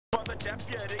You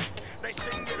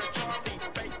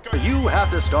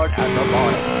have to start at the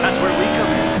bottom. That's where we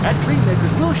come in. At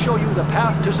Dreammakers, we'll show you the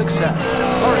path to success.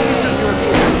 Our Eastern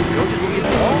European acting coaches will give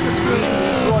you all the skills you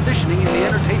need for auditioning in the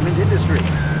entertainment industry.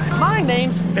 My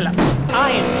name's Philip.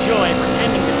 I enjoy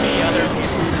pretending to be other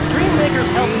people. Dreammakers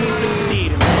helped me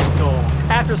succeed in that goal.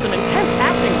 After some intense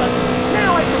acting lessons,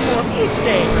 now I perform each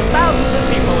day for thousands of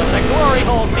people at the Glory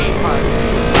Hole Theme Park.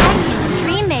 I came to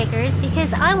Dreammakers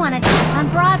because I wanted to dance on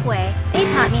Broadway. They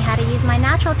taught me how to use my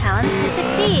natural talents to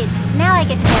succeed. Now I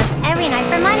get to dance every night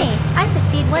for money. I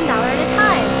succeed $1 at a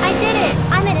time. I did it!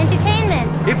 I'm in entertainment.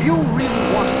 If you really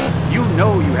want it, you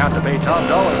know you have to pay top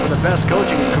dollar for the best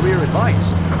coaching and career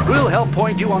advice. We'll help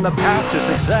point you on the path to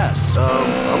success.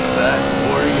 I'm fat,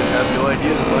 boring, and have no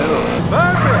ideas of my own.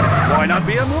 Perfect! Why not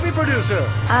be a movie producer?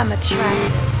 I'm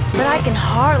attractive, but I can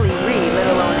hardly read, let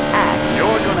alone act.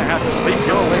 You're gonna have to sleep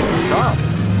your way to the top.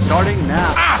 Starting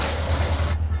now.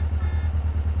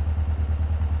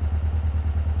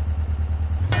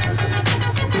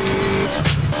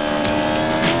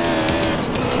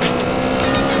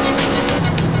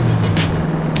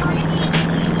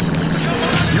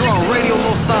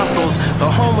 Los Santos, the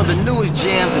home of the newest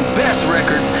jams and best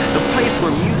records, the place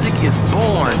where music is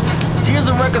born. Here's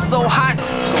a record so hot,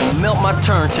 it's gonna melt my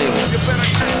turntable. You better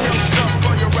check yourself.